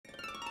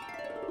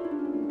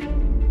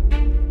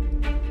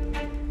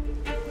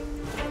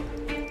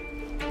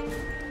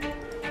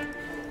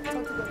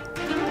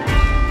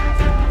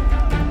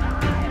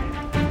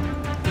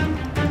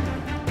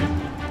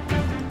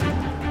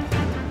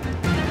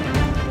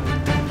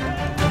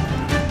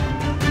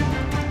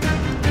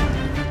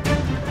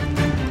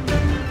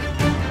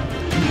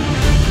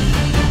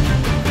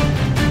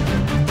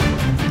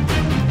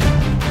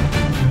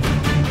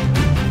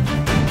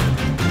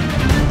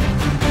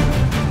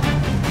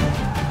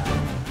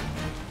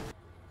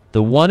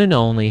The one and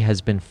only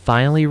has been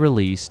finally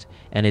released,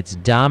 and it's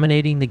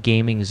dominating the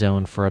gaming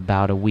zone for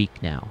about a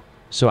week now.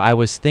 So I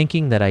was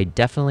thinking that I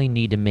definitely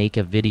need to make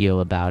a video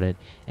about it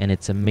and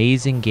its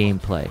amazing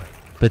gameplay.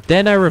 But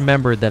then I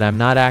remembered that I'm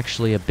not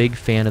actually a big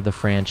fan of the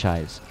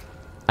franchise.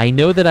 I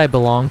know that I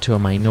belong to a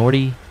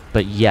minority,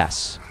 but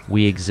yes,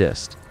 we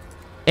exist.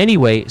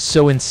 Anyway,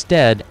 so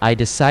instead, I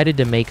decided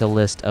to make a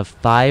list of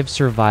 5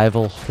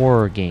 survival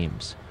horror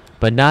games.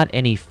 But not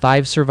any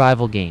 5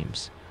 survival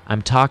games.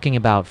 I'm talking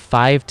about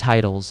 5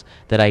 titles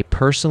that I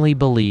personally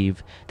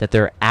believe that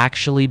they're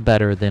actually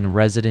better than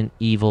Resident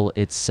Evil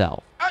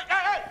itself.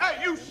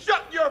 Hey, you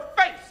shut your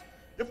face!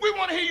 If we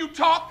want to hear you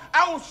talk,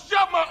 I will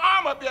shove my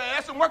arm up your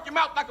ass and work your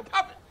mouth like a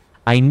puppet.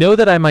 I know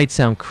that I might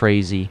sound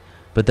crazy,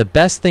 but the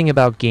best thing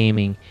about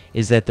gaming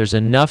is that there's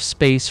enough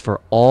space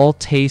for all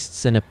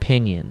tastes and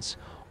opinions,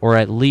 or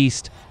at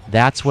least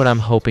that's what I'm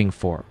hoping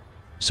for.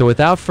 So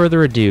without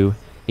further ado,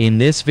 in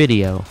this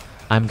video,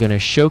 I'm going to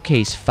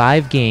showcase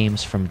 5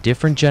 games from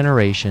different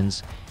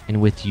generations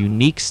and with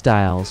unique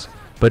styles,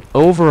 but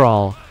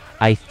overall,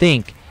 I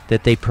think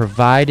that they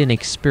provide an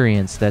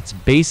experience that's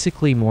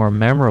basically more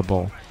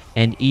memorable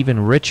and even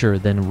richer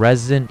than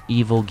Resident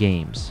Evil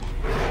games.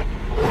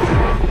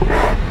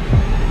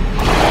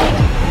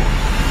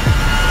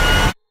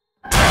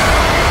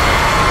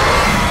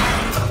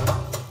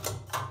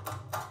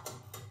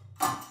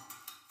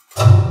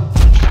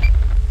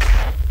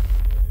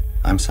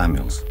 I'm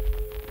Samuels.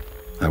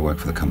 I work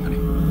for the company.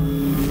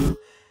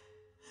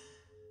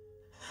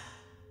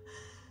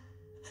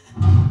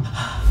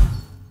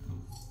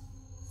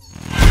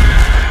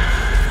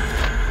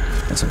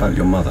 It's about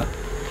your mother.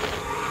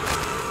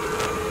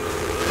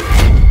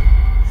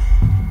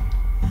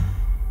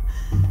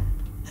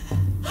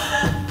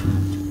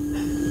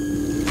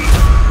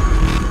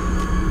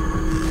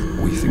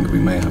 We think we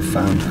may have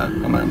found her,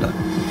 Amanda.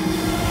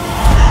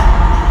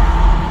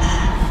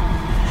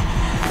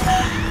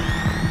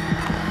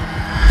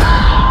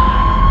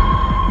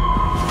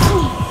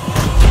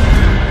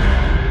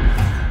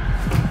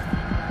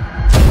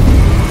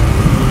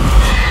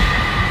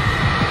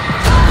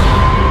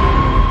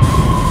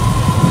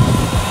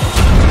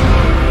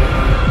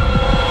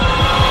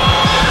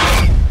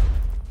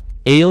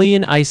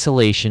 Alien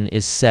Isolation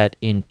is set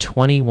in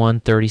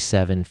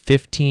 2137,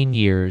 15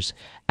 years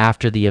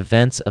after the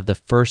events of the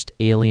first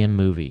Alien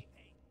movie.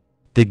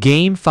 The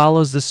game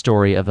follows the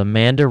story of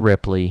Amanda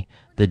Ripley,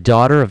 the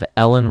daughter of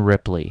Ellen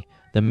Ripley,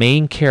 the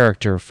main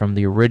character from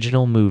the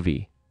original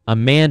movie.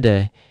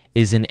 Amanda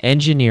is an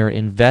engineer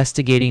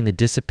investigating the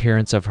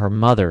disappearance of her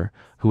mother,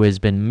 who has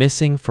been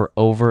missing for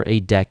over a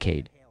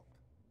decade.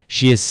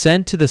 She is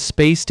sent to the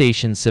space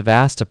station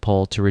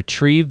Sevastopol to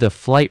retrieve the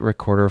flight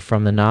recorder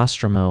from the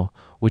Nostromo,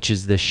 which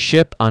is the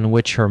ship on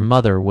which her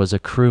mother was a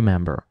crew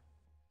member.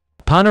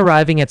 Upon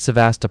arriving at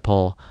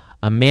Sevastopol,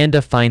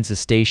 Amanda finds the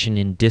station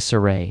in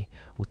disarray,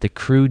 with the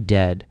crew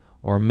dead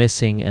or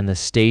missing and the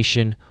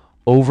station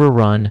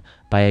overrun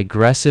by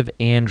aggressive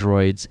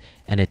androids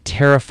and a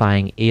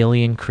terrifying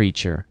alien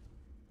creature.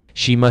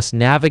 She must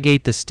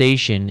navigate the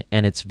station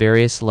and its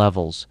various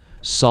levels,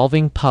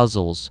 solving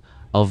puzzles,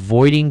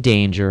 avoiding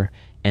danger,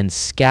 and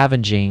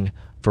scavenging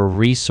for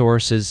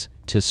resources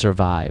to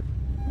survive.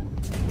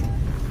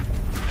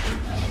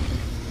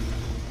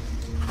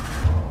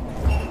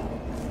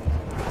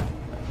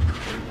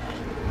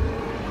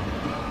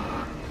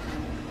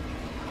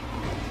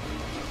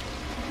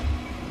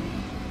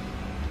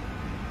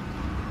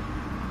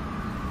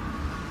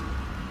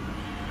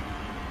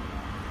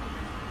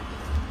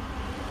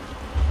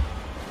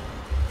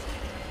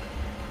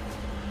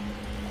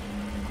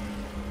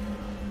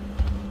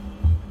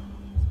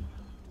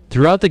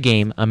 Throughout the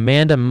game,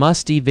 Amanda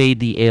must evade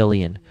the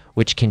alien,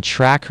 which can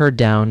track her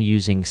down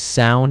using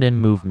sound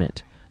and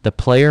movement. The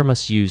player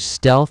must use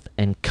stealth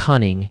and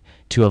cunning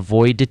to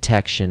avoid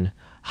detection,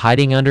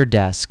 hiding under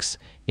desks,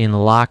 in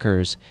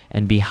lockers,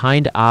 and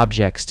behind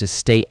objects to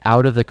stay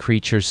out of the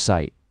creature's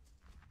sight.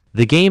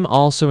 The game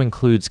also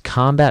includes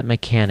combat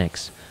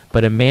mechanics,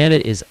 but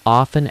Amanda is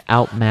often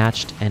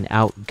outmatched and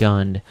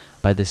outgunned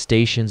by the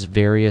station's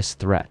various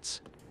threats.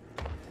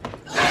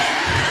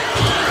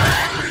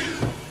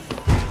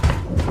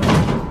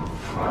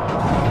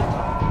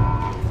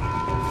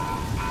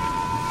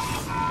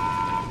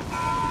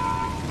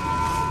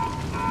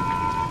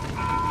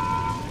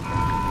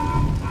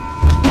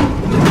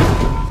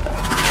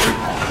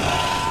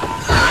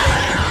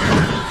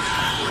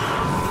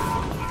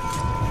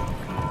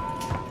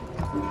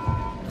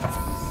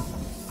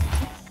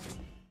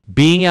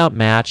 Being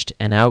outmatched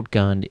and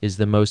outgunned is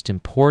the most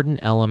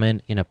important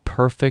element in a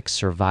perfect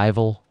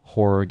survival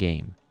horror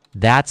game.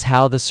 That's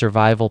how the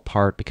survival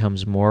part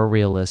becomes more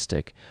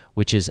realistic,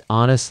 which is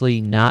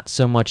honestly not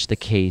so much the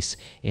case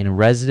in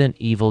Resident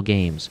Evil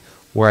games,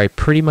 where I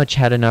pretty much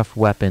had enough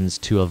weapons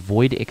to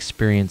avoid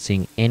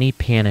experiencing any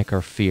panic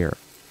or fear.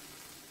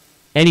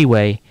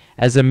 Anyway,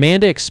 as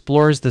Amanda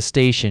explores the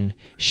station,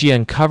 she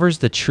uncovers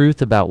the truth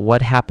about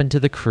what happened to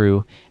the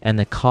crew and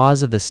the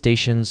cause of the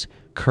station's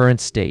current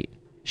state.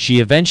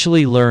 She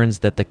eventually learns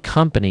that the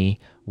company,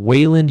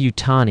 Wayland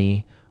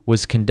Yutani,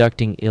 was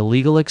conducting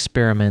illegal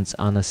experiments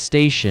on the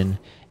station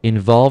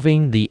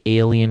involving the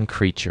alien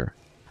creature.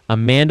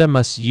 Amanda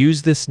must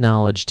use this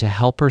knowledge to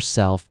help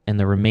herself and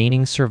the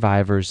remaining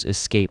survivors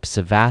escape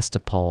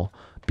Sevastopol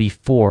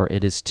before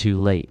it is too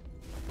late.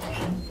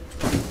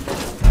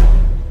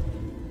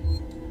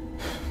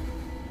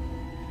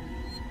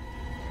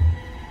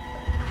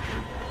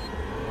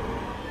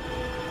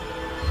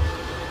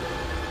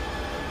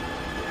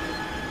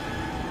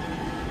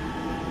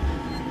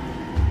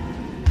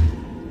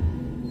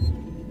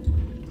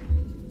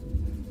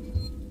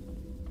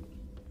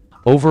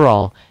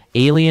 Overall,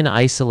 Alien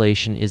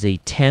Isolation is a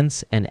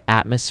tense and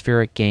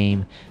atmospheric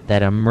game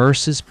that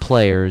immerses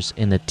players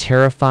in the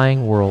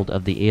terrifying world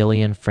of the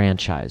Alien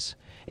franchise.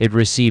 It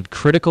received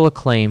critical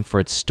acclaim for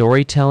its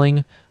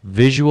storytelling,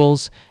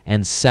 visuals,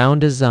 and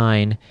sound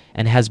design,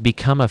 and has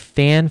become a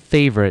fan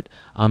favorite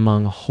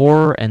among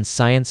horror and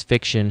science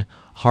fiction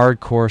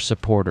hardcore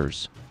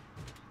supporters.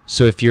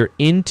 So if you're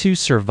into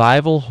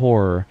survival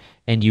horror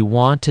and you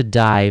want to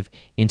dive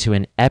into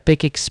an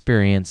epic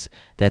experience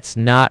that's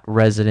not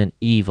Resident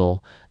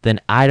Evil,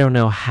 then I don't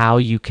know how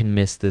you can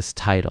miss this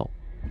title.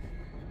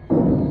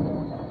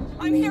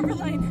 I'm here,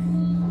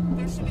 Verlaine.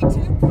 There should be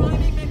 2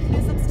 priming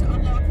mechanisms to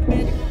unlock the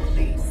manual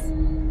release.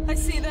 I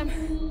see them.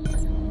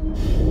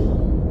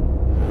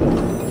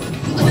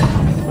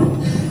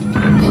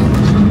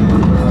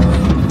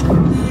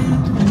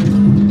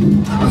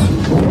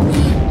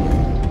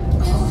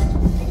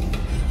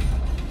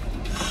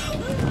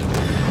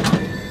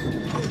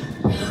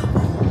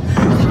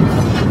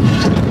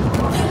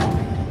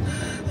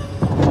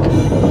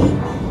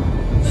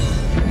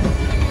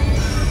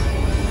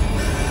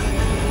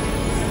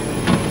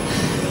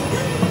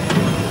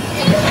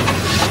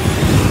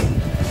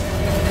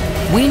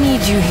 We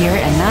need you here,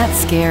 and that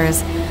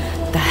scares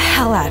the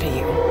hell out of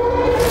you.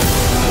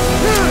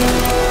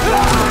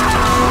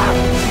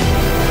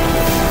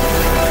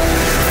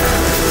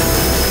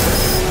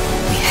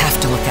 We have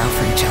to look out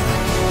for each other.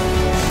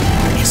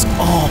 Is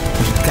all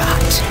we got.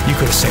 You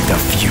could have saved a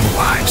few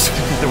lives.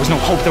 There was no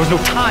hope, there was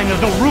no time,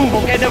 there was no room,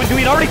 okay?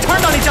 We'd already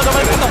turned on each other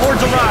by the time the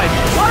hordes arrived.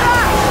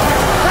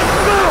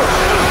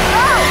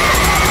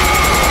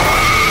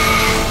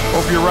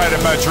 Hope you're right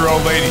about your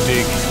old lady,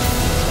 Deke.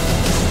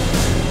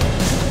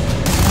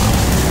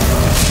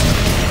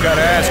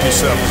 Gotta ask you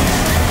something.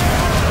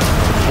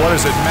 What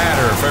does it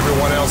matter if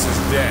everyone else is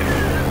dead?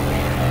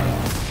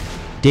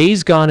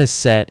 Days Gone is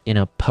set in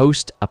a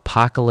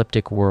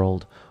post-apocalyptic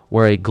world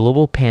where a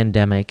global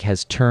pandemic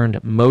has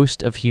turned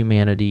most of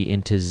humanity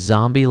into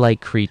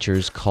zombie-like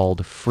creatures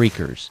called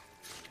freakers.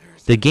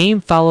 The game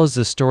follows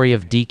the story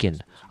of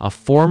Deacon, a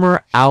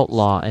former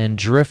outlaw and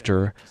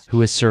drifter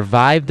who has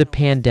survived the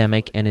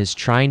pandemic and is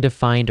trying to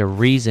find a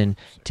reason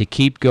to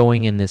keep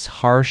going in this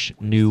harsh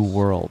new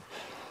world.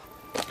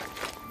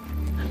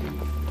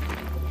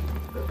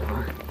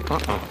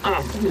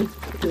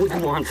 What do you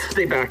want?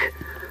 Stay back.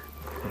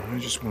 I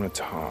just want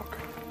to talk.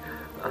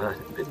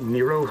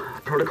 Nero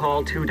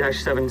Protocol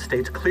 2-7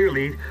 states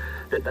clearly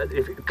that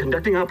if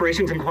conducting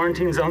operations in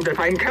quarantine zones, that if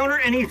I encounter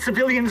any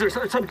civilians or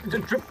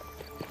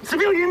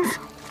civilians,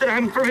 that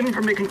I'm forbidden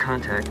from making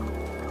contact.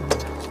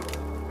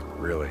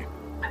 Really?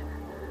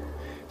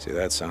 See,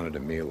 that sounded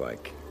to me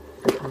like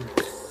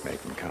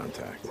making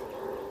contact.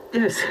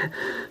 Yes.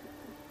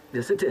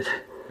 Yes, it did.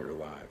 You're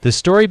alive. The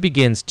story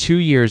begins 2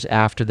 years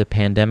after the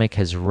pandemic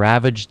has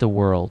ravaged the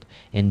world,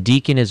 and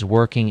Deacon is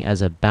working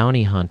as a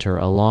bounty hunter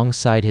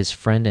alongside his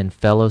friend and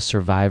fellow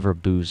survivor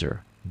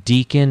Boozer.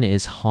 Deacon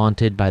is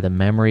haunted by the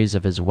memories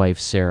of his wife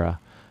Sarah,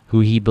 who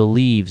he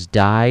believes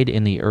died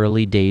in the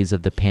early days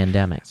of the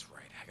pandemic.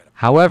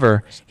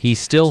 However, he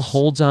still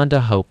holds on to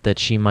hope that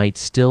she might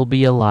still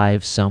be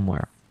alive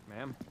somewhere.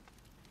 Ma'am,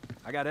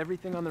 I got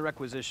everything on the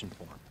requisition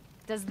form.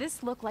 Does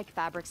this look like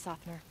fabric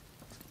softener?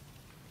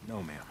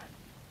 No, ma'am.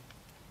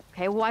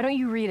 Okay, why don't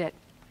you read it?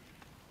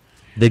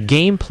 The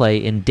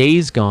gameplay in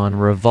Days Gone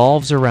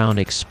revolves around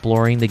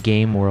exploring the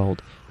game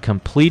world,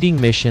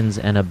 completing missions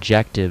and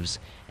objectives,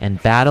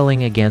 and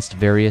battling against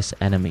various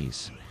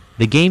enemies.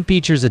 The game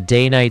features a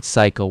day-night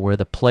cycle where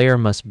the player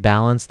must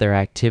balance their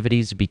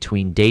activities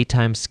between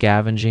daytime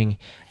scavenging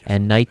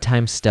and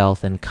nighttime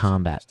stealth and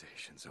combat.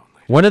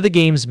 One of the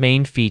game's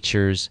main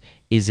features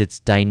is its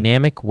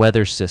dynamic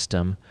weather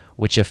system,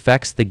 which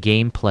affects the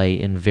gameplay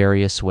in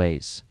various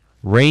ways.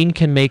 Rain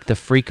can make the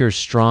freakers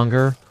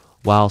stronger,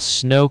 while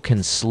snow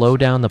can slow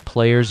down the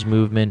player's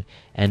movement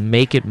and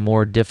make it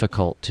more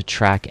difficult to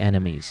track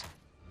enemies.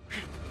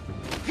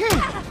 Get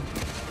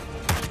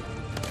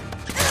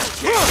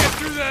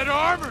through that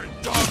armor,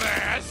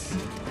 dumbass!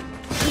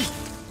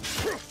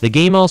 The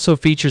game also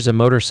features a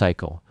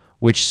motorcycle,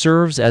 which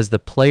serves as the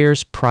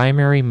player's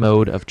primary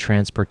mode of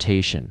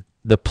transportation.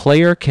 The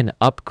player can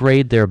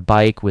upgrade their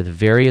bike with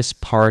various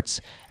parts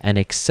and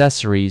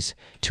accessories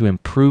to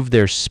improve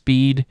their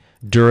speed,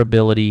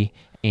 durability,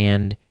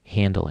 and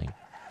handling.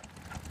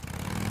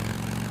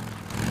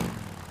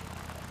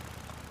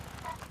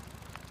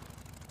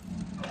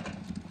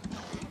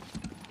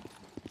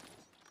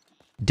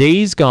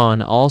 Days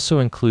Gone also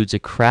includes a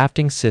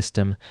crafting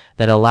system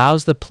that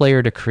allows the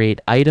player to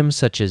create items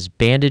such as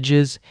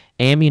bandages,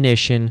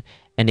 ammunition,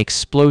 and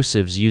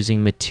explosives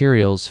using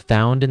materials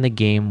found in the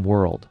game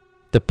world.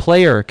 The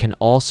player can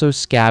also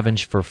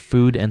scavenge for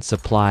food and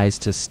supplies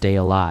to stay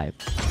alive.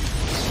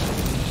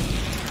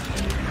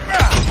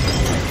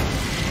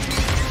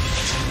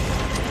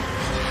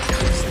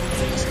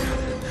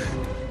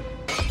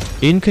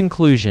 In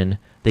conclusion,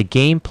 the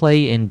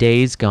gameplay in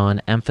Days Gone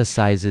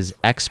emphasizes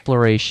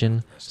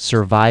exploration,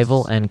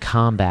 survival, and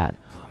combat,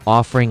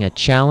 offering a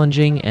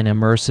challenging and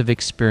immersive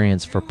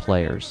experience for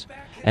players.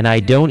 And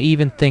I don't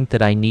even think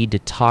that I need to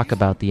talk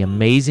about the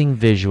amazing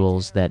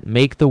visuals that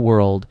make the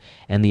world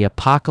and the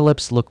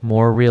apocalypse look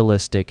more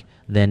realistic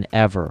than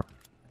ever.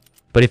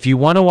 But if you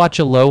want to watch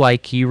a low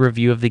IQ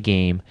review of the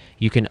game,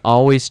 you can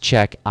always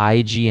check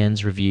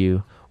IGN's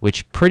review,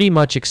 which pretty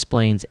much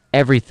explains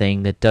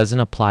everything that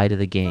doesn't apply to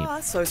the game.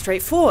 So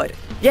straightforward.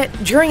 Yet,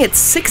 during its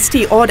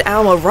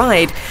 60-odd-hour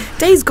ride,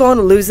 Days Gone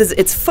loses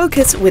its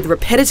focus with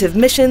repetitive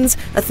missions,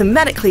 a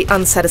thematically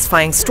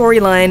unsatisfying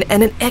storyline,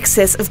 and an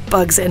excess of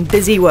bugs and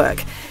busy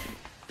work.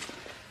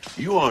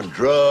 You on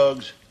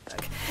drugs?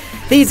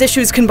 These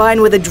issues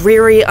combine with a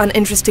dreary,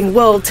 uninteresting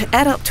world to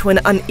add up to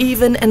an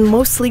uneven and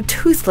mostly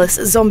toothless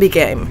zombie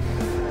game.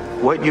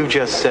 What you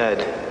just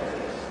said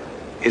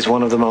is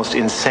one of the most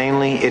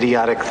insanely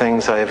idiotic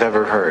things I have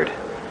ever heard.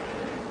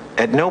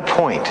 At no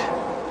point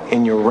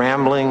in your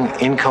rambling,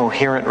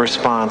 incoherent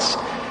response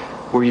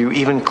were you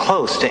even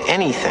close to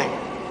anything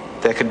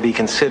that could be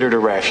considered a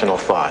rational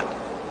thought.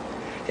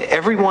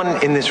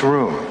 Everyone in this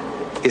room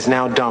is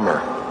now dumber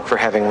for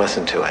having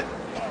listened to it.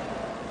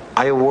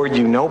 I award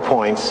you no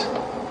points,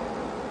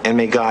 and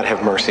may God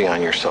have mercy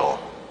on your soul.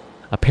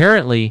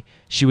 Apparently,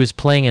 she was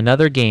playing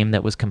another game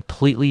that was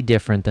completely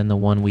different than the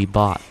one we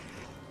bought.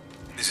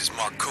 This is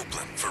Mark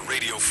Copeland for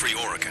Radio Free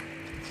Oregon.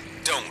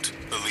 Don't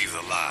believe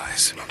the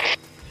lies.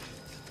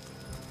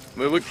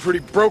 They look pretty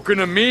broken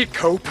to me,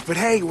 Cope, but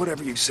hey,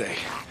 whatever you say.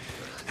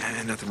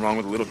 Nothing wrong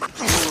with a little...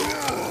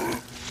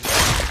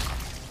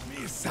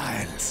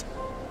 Missiles.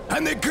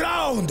 And the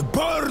ground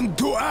burned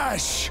to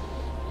ash.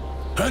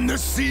 And the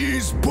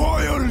seas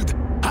boiled,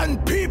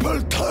 and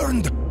people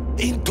turned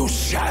into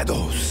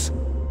shadows.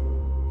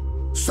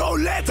 So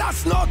let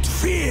us not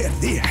fear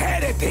the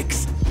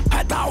heretics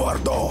at our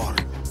door.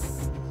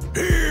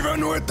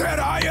 Even with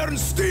their iron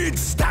steeds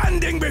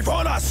standing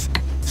before us,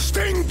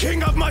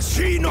 stinking of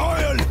machine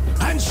oil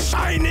and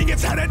shining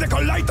its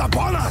heretical light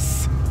upon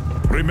us.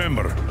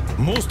 Remember,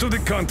 most of the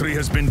country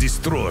has been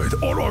destroyed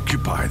or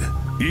occupied.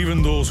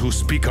 Even those who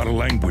speak our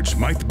language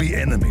might be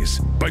enemies,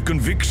 by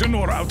conviction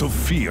or out of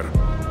fear.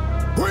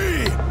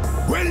 We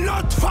will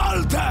not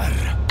falter.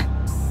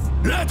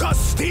 Let us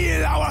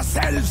steel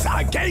ourselves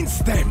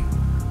against them.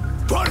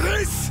 For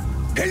this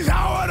is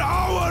our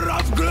hour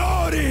of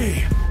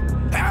glory.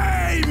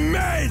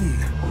 Amen!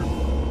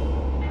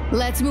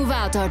 Let's move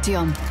out,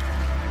 Artyom.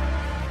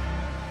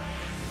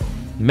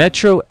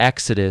 Metro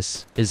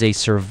Exodus is a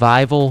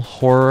survival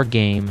horror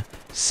game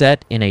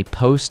set in a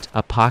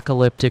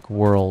post-apocalyptic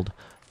world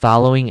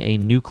following a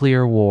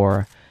nuclear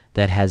war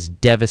that has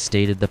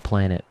devastated the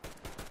planet.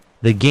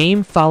 The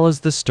game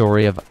follows the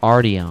story of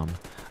Artyom,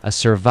 a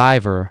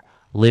survivor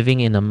living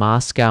in the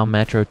Moscow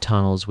metro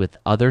tunnels with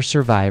other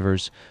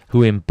survivors,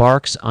 who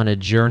embarks on a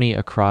journey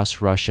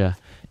across Russia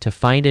to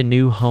find a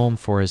new home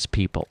for his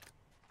people.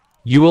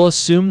 You will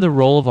assume the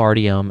role of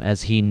Artyom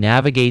as he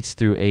navigates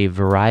through a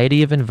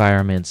variety of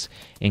environments,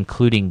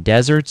 including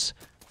deserts,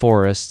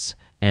 forests,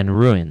 and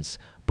ruins,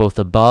 both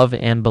above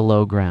and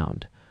below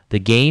ground. The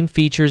game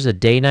features a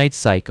day-night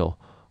cycle,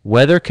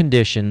 weather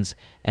conditions,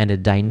 and a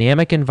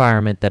dynamic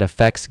environment that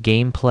affects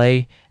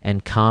gameplay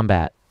and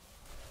combat.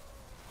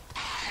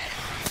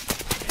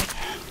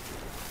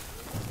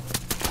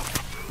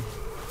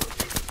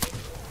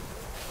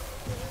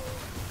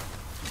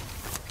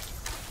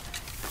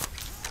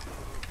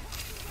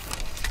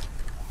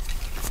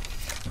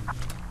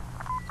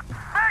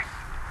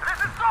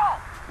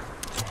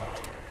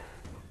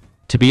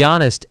 To be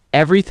honest,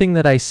 everything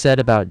that I said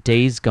about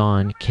Days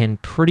Gone can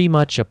pretty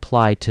much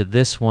apply to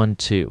this one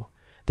too.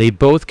 They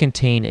both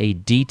contain a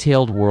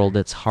detailed world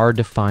that's hard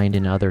to find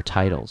in other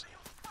titles.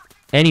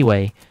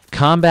 Anyway,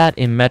 combat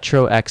in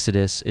Metro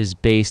Exodus is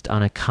based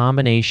on a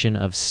combination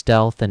of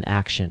stealth and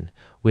action,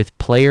 with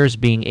players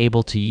being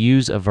able to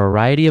use a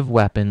variety of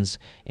weapons,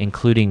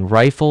 including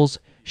rifles,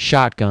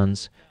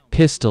 shotguns,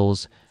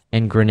 pistols,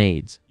 and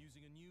grenades.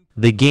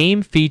 The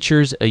game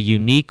features a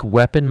unique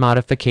weapon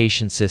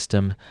modification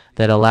system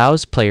that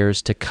allows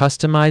players to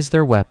customize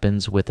their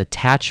weapons with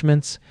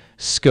attachments,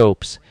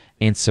 scopes,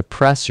 and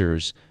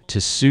suppressors to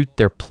suit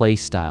their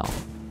playstyle.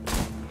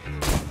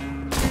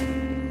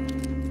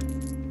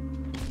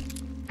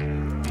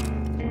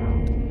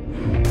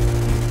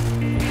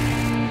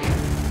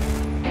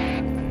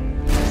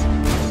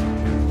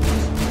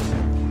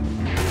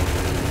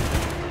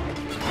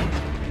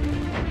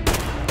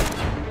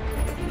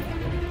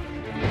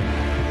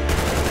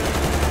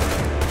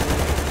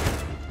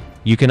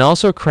 You can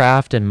also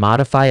craft and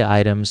modify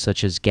items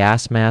such as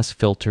gas mask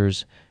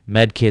filters,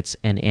 medkits,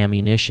 and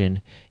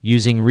ammunition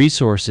using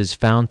resources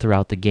found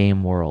throughout the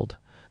game world.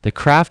 The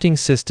crafting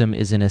system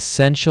is an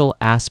essential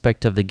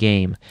aspect of the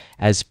game,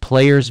 as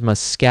players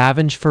must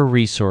scavenge for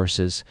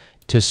resources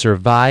to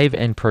survive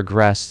and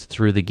progress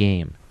through the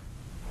game.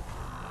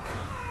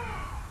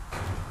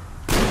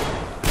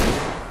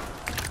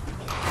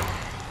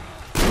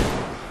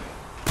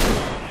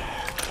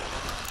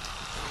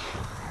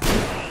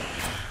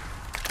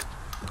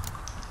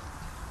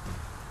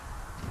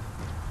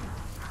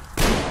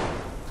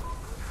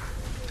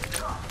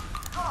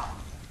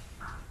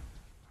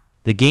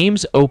 The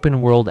game's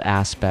open-world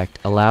aspect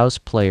allows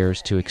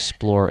players to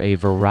explore a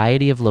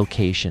variety of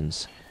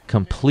locations,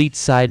 complete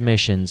side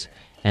missions,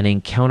 and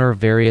encounter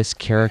various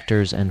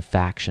characters and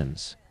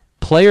factions.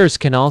 Players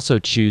can also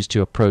choose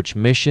to approach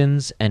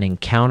missions and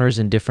encounters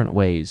in different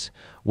ways,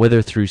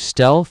 whether through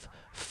stealth,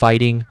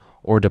 fighting,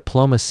 or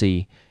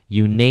diplomacy,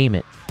 you name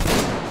it.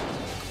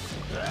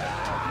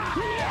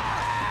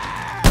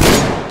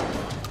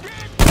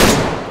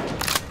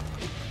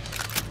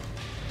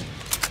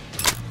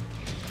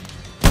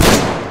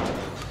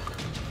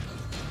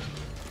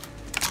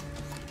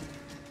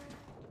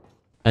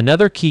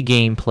 Another key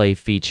gameplay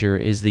feature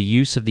is the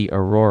use of the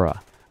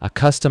Aurora, a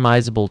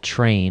customizable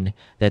train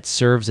that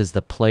serves as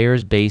the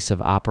player's base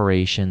of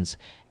operations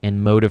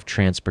and mode of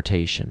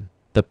transportation.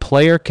 The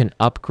player can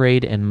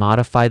upgrade and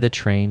modify the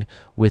train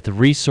with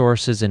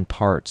resources and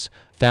parts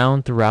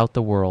found throughout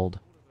the world.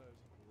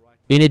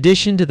 In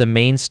addition to the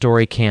main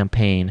story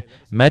campaign,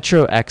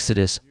 Metro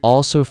Exodus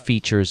also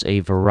features a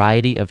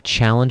variety of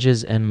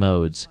challenges and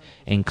modes,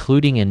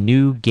 including a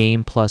new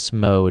Game Plus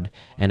mode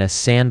and a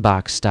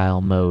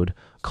sandbox-style mode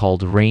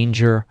called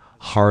Ranger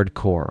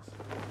Hardcore.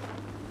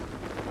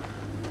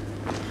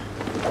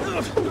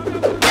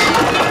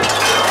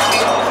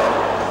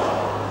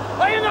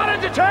 Are you not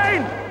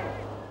entertained?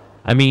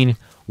 I mean,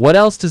 what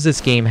else does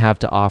this game have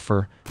to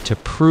offer to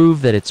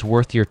prove that it's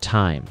worth your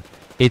time?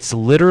 It's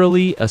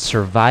literally a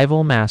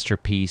survival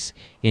masterpiece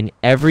in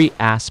every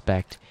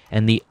aspect,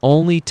 and the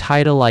only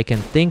title I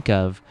can think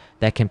of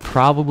that can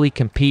probably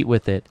compete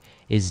with it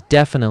is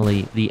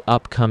definitely the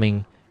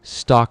upcoming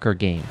Stalker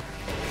game.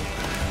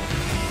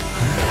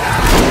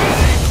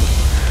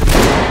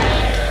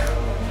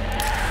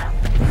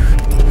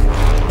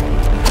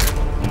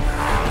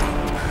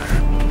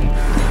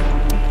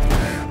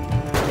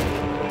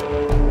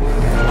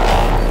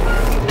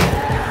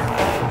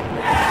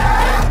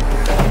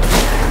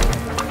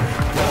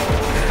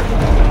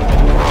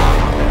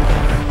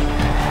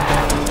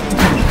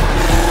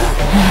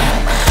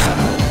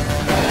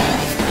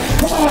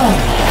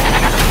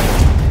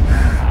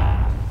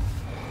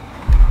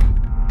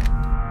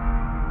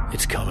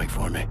 It's coming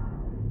for me.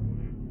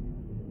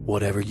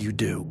 Whatever you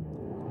do,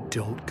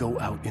 don't go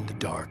out in the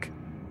dark.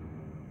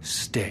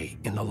 Stay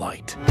in the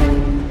light.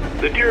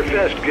 The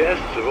Deerfest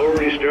guests have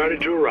already started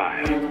to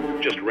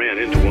arrive. Just ran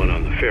into one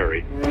on the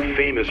ferry. A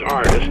famous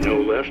artist, no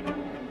less.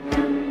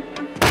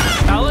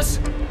 Alice?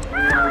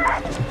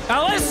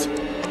 Alice?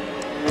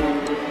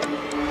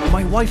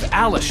 My wife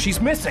Alice,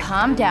 she's missing.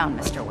 Calm down,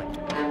 Mr.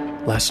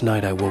 Wick. Last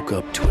night I woke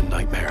up to a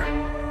nightmare.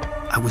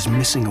 I was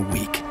missing a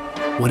week.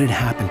 What had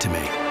happened to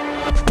me?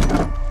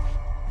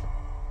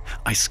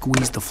 I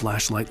squeezed the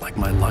flashlight like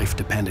my life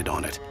depended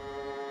on it.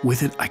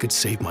 With it, I could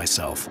save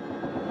myself.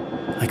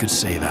 I could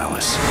save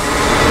Alice.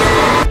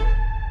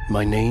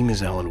 My name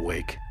is Alan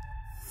Wake.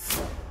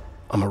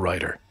 I'm a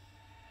writer.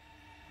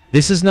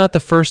 This is not the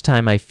first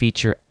time I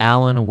feature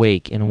Alan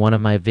Wake in one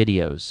of my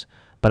videos,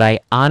 but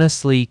I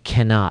honestly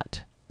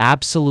cannot,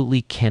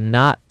 absolutely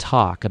cannot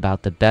talk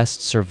about the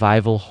best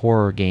survival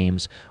horror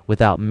games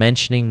without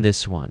mentioning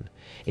this one.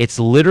 It's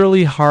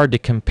literally hard to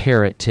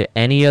compare it to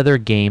any other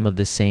game of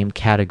the same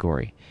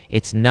category.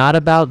 It's not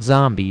about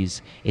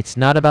zombies, it's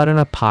not about an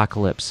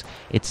apocalypse,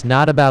 it's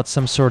not about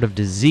some sort of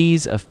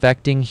disease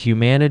affecting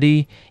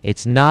humanity,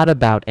 it's not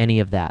about any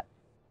of that.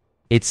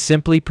 It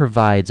simply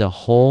provides a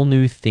whole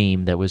new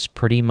theme that was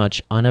pretty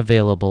much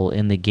unavailable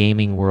in the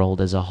gaming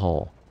world as a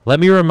whole. Let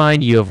me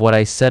remind you of what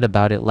I said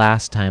about it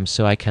last time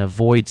so I can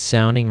avoid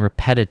sounding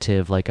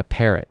repetitive like a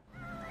parrot.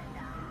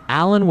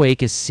 Alan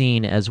Wake is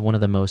seen as one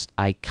of the most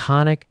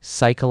iconic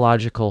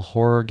psychological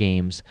horror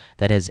games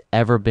that has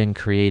ever been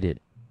created.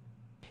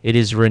 It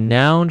is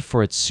renowned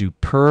for its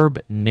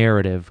superb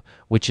narrative,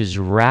 which is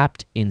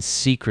wrapped in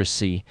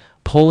secrecy,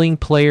 pulling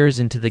players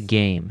into the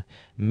game,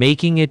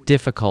 making it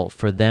difficult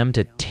for them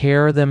to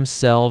tear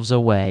themselves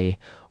away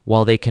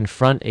while they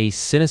confront a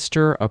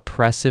sinister,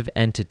 oppressive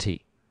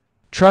entity.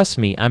 Trust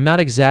me, I'm not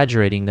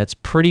exaggerating. That's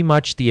pretty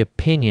much the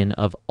opinion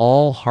of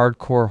all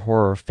hardcore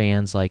horror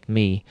fans like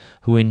me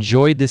who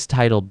enjoyed this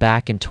title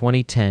back in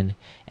 2010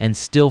 and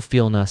still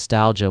feel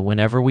nostalgia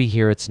whenever we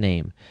hear its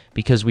name,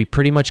 because we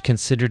pretty much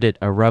considered it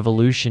a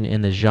revolution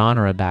in the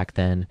genre back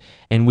then,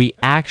 and we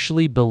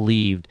actually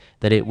believed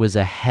that it was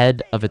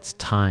ahead of its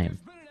time.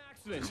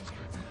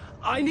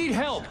 I need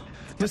help.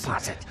 Listen,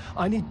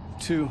 I need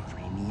to...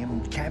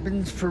 Premium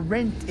cabins for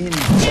rent in...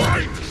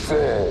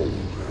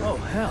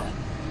 Oh, hell.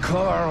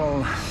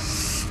 Carl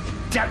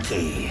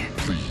Stuckey.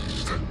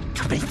 Pleased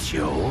to meet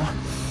you.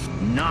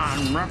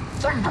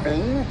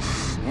 Non-refundable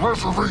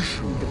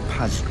reservation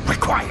deposit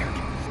required.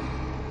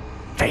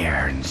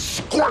 Fair and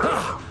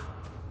square.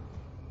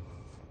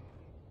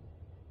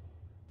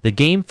 The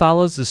game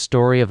follows the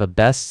story of a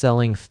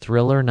best-selling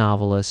thriller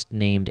novelist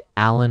named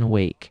Alan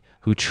Wake,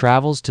 who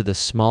travels to the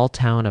small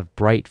town of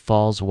Bright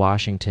Falls,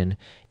 Washington,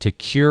 to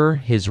cure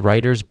his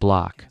writer's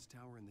block.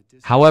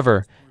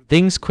 However,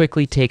 things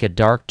quickly take a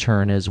dark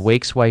turn as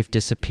Wake's wife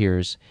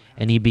disappears,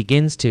 and he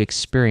begins to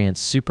experience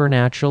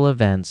supernatural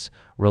events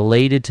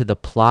related to the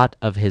plot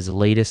of his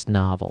latest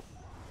novel.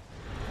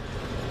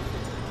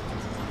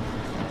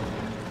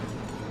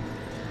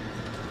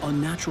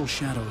 Unnatural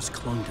shadows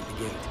clung to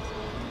the gate.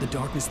 The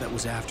darkness that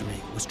was after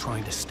me was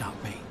trying to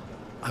stop me.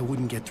 I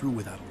wouldn't get through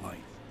without a light.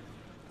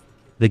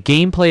 The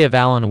gameplay of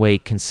Alan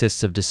Wake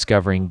consists of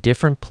discovering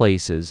different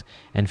places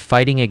and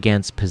fighting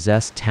against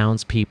possessed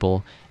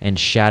townspeople and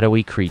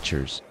shadowy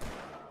creatures.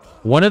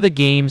 One of the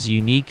game's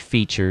unique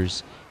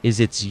features is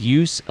its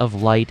use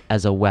of light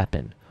as a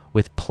weapon,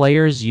 with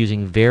players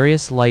using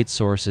various light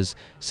sources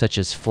such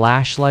as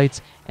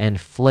flashlights and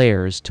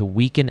flares to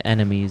weaken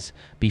enemies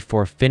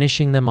before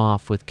finishing them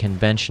off with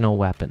conventional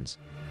weapons.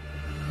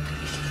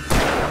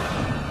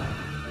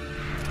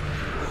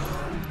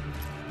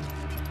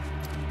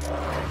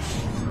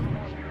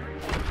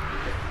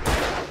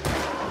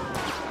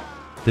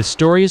 The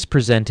story is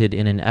presented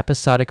in an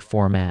episodic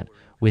format,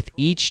 with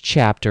each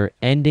chapter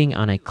ending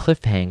on a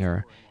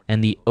cliffhanger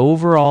and the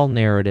overall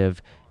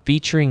narrative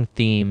featuring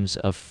themes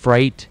of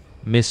fright,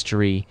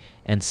 mystery,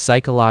 and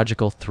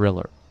psychological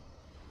thriller.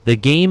 The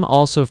game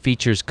also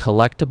features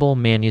collectible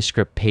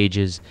manuscript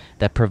pages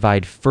that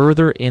provide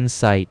further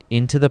insight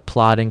into the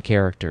plot and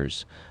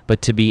characters,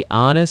 but to be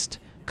honest,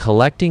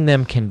 collecting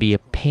them can be a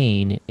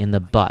pain in the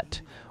butt,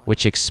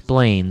 which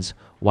explains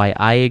why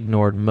I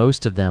ignored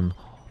most of them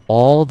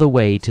all the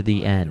way to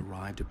the end.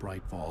 Arrived at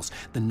Bright Falls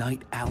the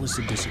night Alice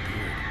had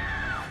disappeared.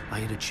 I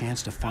had a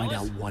chance to find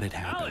out what had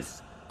happened.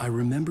 I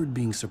remembered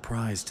being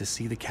surprised to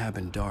see the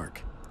cabin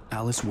dark.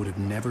 Alice would have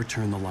never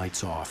turned the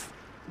lights off.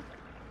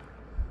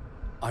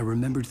 I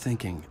remembered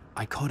thinking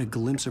I caught a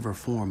glimpse of her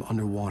form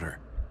underwater,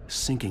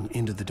 sinking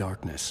into the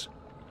darkness.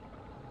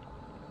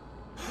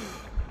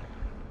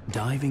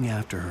 Diving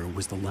after her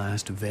was the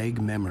last vague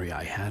memory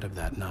I had of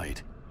that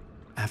night.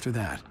 After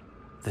that,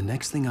 the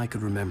next thing I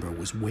could remember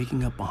was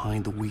waking up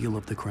behind the wheel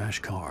of the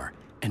crashed car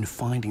and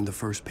finding the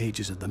first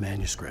pages of the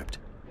manuscript.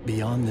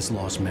 Beyond this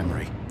lost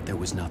memory, there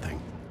was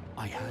nothing.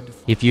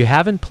 If you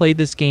haven't played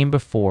this game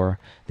before,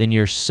 then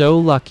you're so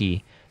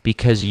lucky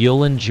because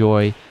you'll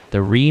enjoy the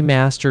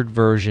remastered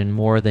version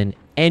more than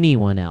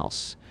anyone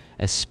else,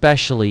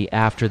 especially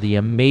after the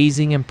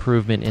amazing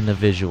improvement in the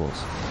visuals.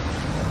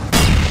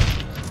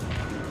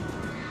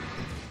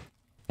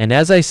 And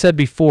as I said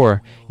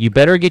before, you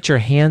better get your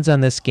hands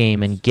on this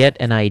game and get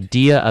an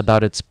idea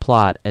about its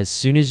plot as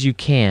soon as you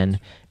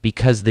can,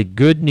 because the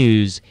good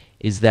news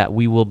is that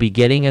we will be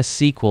getting a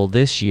sequel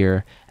this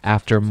year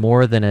after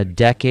more than a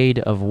decade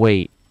of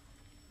wait.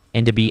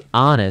 And to be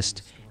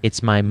honest,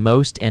 it's my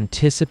most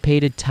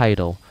anticipated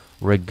title,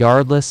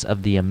 regardless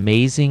of the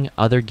amazing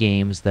other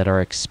games that are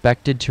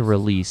expected to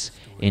release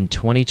in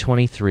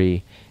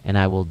 2023, and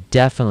I will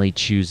definitely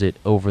choose it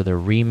over the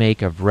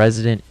remake of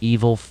Resident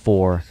Evil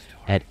 4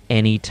 at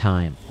any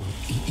time. Will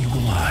eat you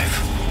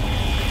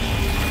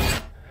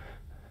alive.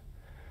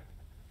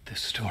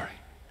 This story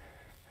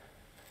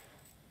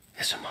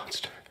is a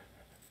monster.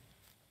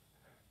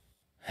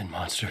 And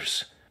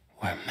monsters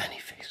wear many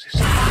faces.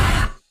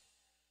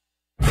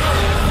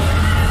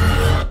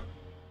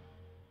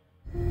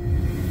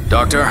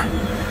 Doctor?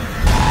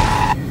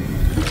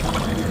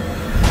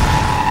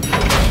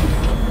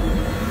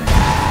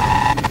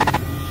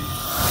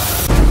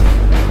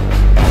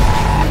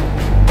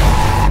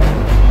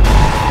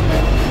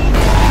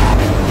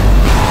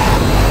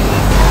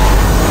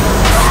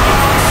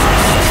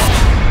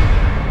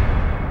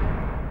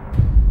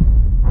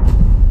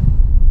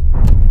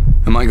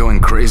 Am I going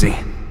crazy?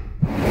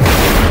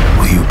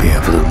 Will you be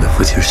able to live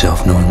with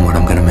yourself knowing what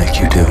I'm gonna make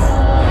you do?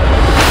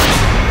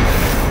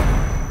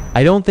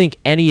 I don't think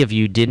any of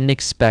you didn't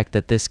expect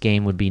that this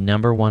game would be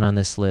 #1 on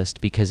this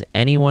list, because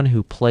anyone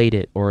who played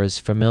it or is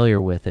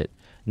familiar with it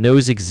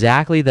knows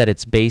exactly that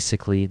it's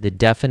basically the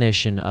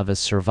definition of a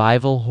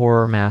survival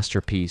horror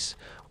masterpiece,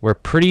 where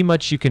pretty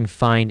much you can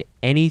find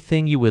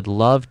anything you would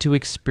love to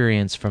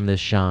experience from this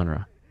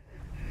genre.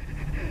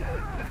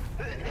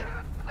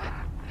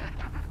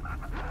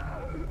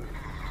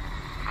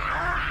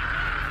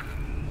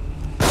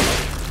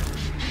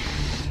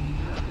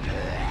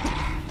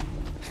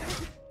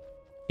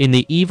 In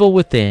The Evil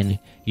Within,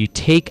 you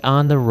take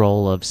on the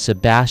role of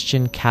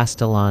Sebastian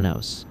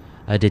Castellanos,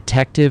 a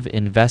detective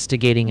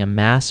investigating a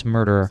mass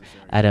murder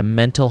at a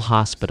mental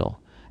hospital.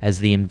 As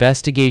the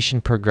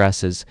investigation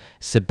progresses,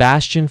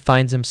 Sebastian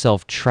finds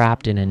himself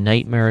trapped in a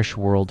nightmarish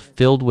world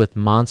filled with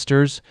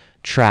monsters,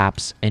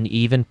 traps, and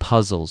even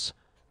puzzles.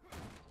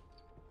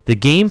 The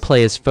gameplay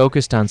is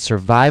focused on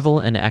survival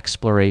and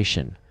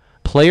exploration.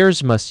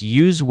 Players must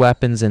use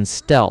weapons and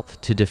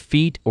stealth to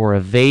defeat or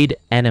evade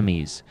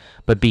enemies,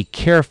 but be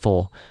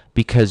careful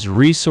because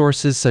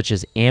resources such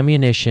as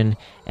ammunition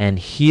and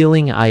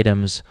healing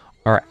items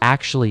are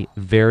actually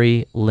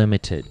very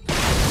limited.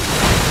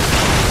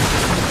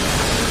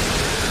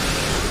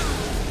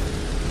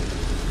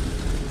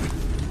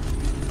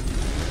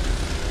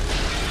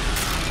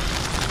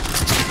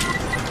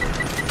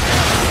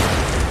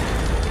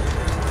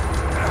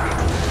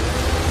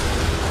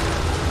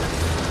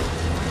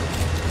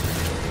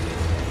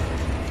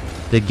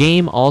 The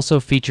game also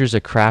features a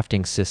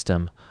crafting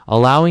system,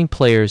 allowing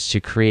players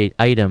to create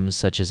items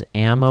such as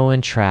ammo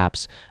and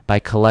traps by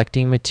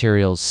collecting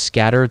materials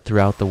scattered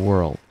throughout the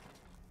world.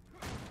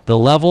 The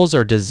levels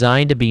are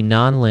designed to be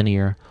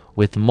non-linear,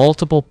 with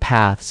multiple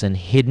paths and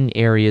hidden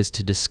areas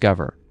to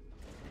discover.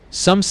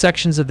 Some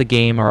sections of the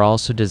game are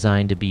also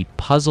designed to be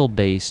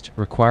puzzle-based,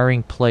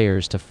 requiring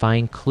players to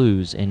find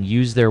clues and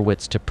use their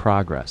wits to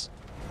progress.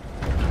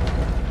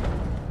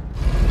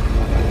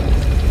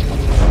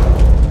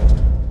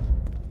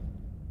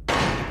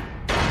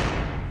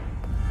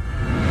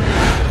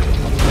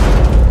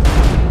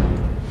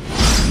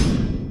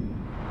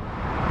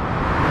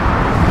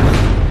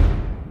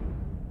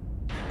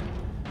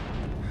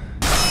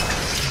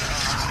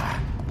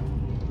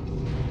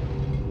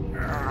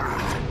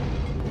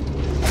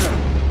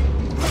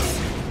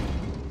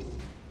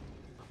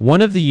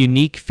 One of the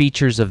unique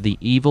features of The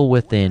Evil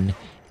Within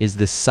is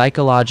the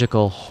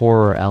psychological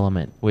horror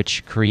element,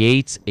 which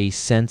creates a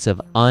sense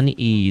of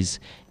unease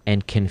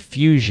and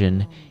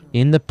confusion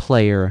in the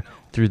player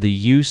through the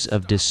use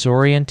of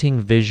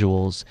disorienting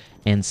visuals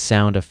and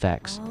sound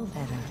effects.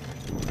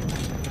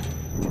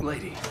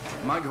 Lady,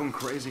 am I going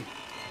crazy?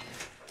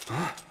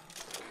 Huh?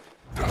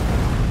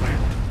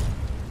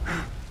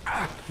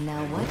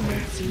 Now what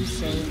makes you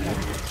say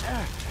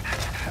that?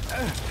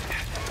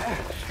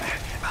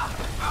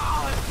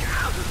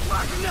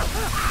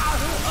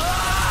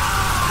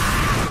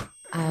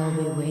 I'll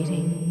be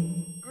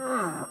waiting.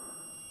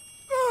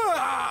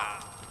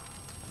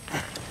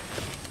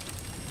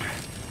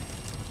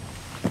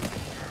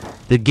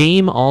 The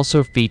game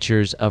also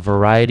features a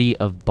variety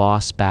of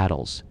boss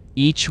battles,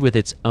 each with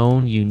its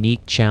own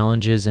unique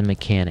challenges and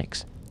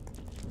mechanics.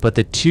 But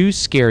the two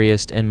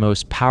scariest and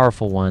most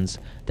powerful ones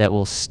that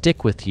will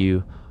stick with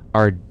you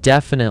are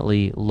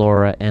definitely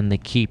Laura and the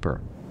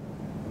Keeper.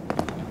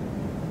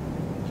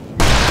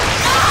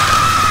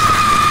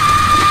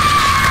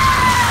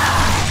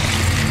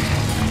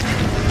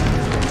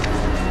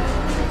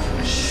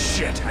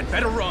 Shit, I'd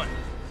better run.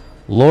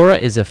 Laura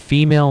is a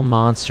female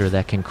monster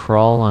that can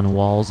crawl on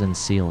walls and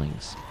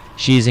ceilings.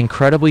 She is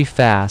incredibly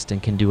fast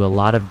and can do a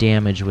lot of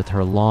damage with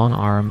her long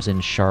arms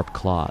and sharp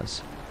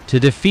claws. To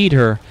defeat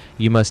her,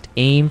 you must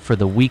aim for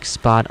the weak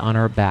spot on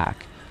her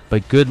back,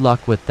 but good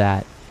luck with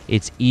that.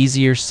 It's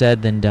easier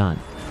said than done.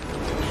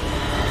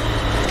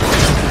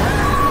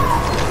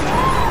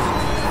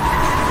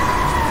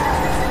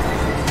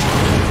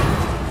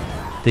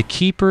 The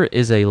Keeper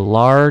is a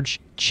large,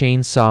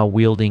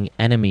 chainsaw-wielding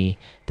enemy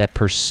that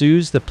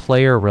pursues the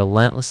player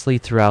relentlessly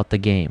throughout the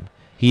game.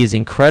 He is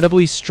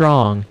incredibly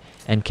strong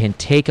and can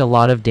take a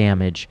lot of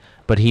damage,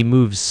 but he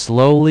moves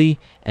slowly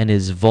and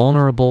is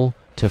vulnerable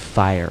to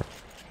fire.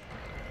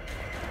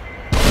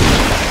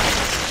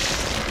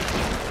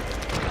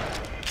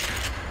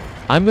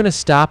 I'm going to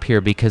stop here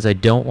because I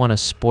don't want to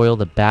spoil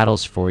the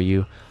battles for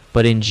you,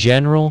 but in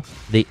general,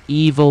 The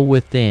Evil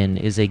Within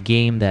is a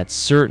game that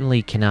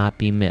certainly cannot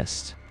be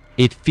missed.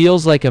 It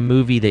feels like a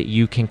movie that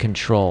you can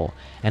control,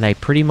 and I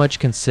pretty much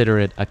consider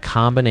it a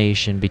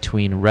combination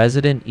between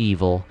Resident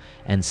Evil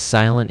and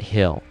Silent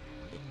Hill.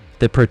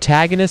 The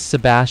protagonist,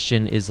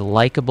 Sebastian, is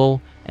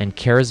likable and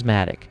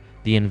charismatic.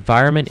 The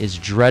environment is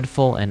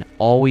dreadful and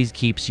always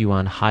keeps you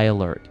on high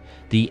alert.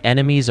 The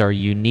enemies are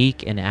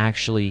unique and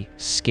actually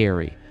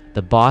scary.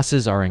 The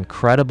bosses are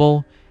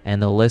incredible,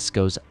 and the list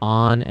goes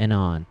on and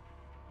on.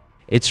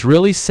 It's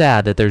really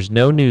sad that there's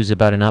no news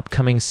about an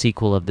upcoming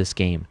sequel of this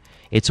game.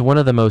 It's one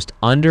of the most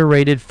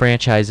underrated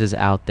franchises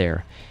out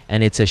there,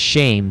 and it's a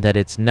shame that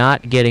it's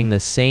not getting the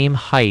same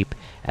hype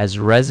as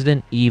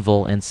Resident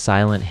Evil and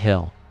Silent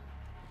Hill.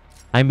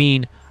 I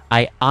mean,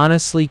 I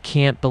honestly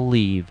can't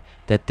believe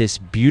that this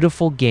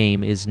beautiful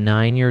game is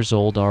 9 years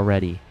old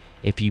already.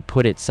 If you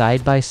put it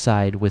side by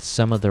side with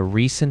some of the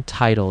recent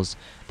titles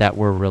that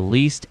were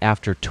released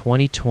after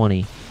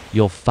 2020,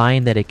 you'll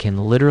find that it can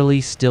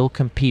literally still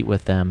compete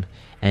with them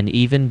and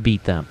even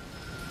beat them.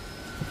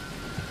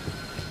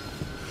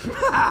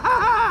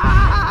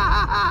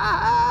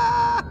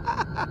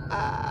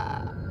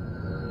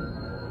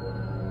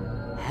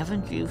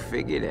 Haven't you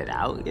figured it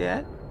out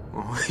yet?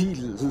 Oh, he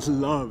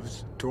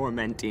loves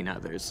tormenting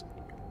others.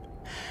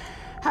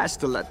 Has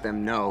to let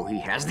them know he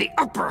has the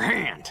upper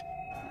hand.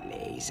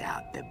 Lays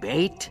out the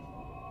bait,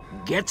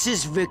 gets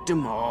his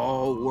victim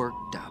all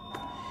worked up.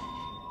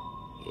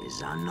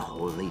 His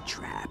unholy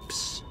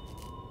traps.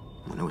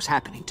 When it was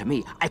happening to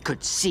me, I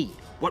could see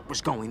what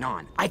was going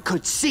on. I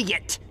could see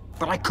it,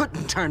 but I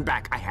couldn't turn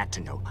back. I had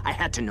to know. I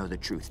had to know the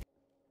truth.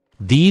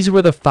 These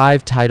were the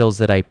 5 titles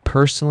that I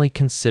personally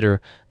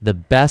consider the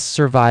best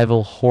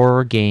survival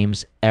horror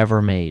games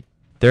ever made.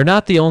 They're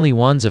not the only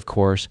ones, of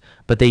course,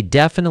 but they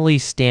definitely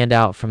stand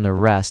out from the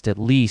rest, at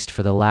least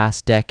for the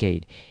last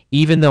decade,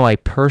 even though I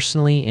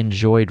personally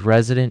enjoyed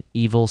Resident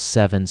Evil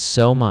 7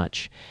 so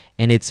much,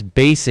 and it's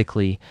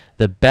basically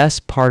the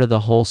best part of the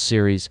whole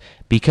series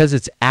because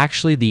it's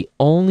actually the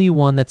only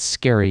one that's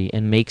scary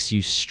and makes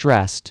you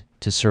stressed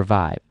to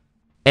survive.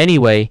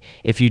 Anyway,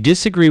 if you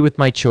disagree with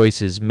my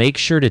choices, make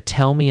sure to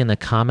tell me in the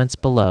comments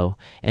below,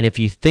 and if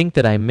you think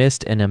that I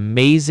missed an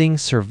amazing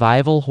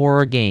survival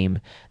horror game,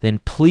 then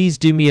please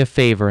do me a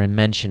favor and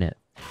mention it.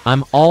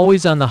 I'm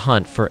always on the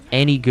hunt for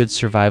any good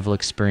survival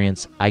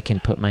experience I can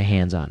put my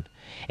hands on.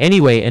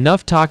 Anyway,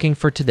 enough talking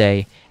for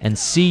today, and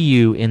see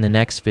you in the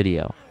next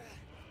video.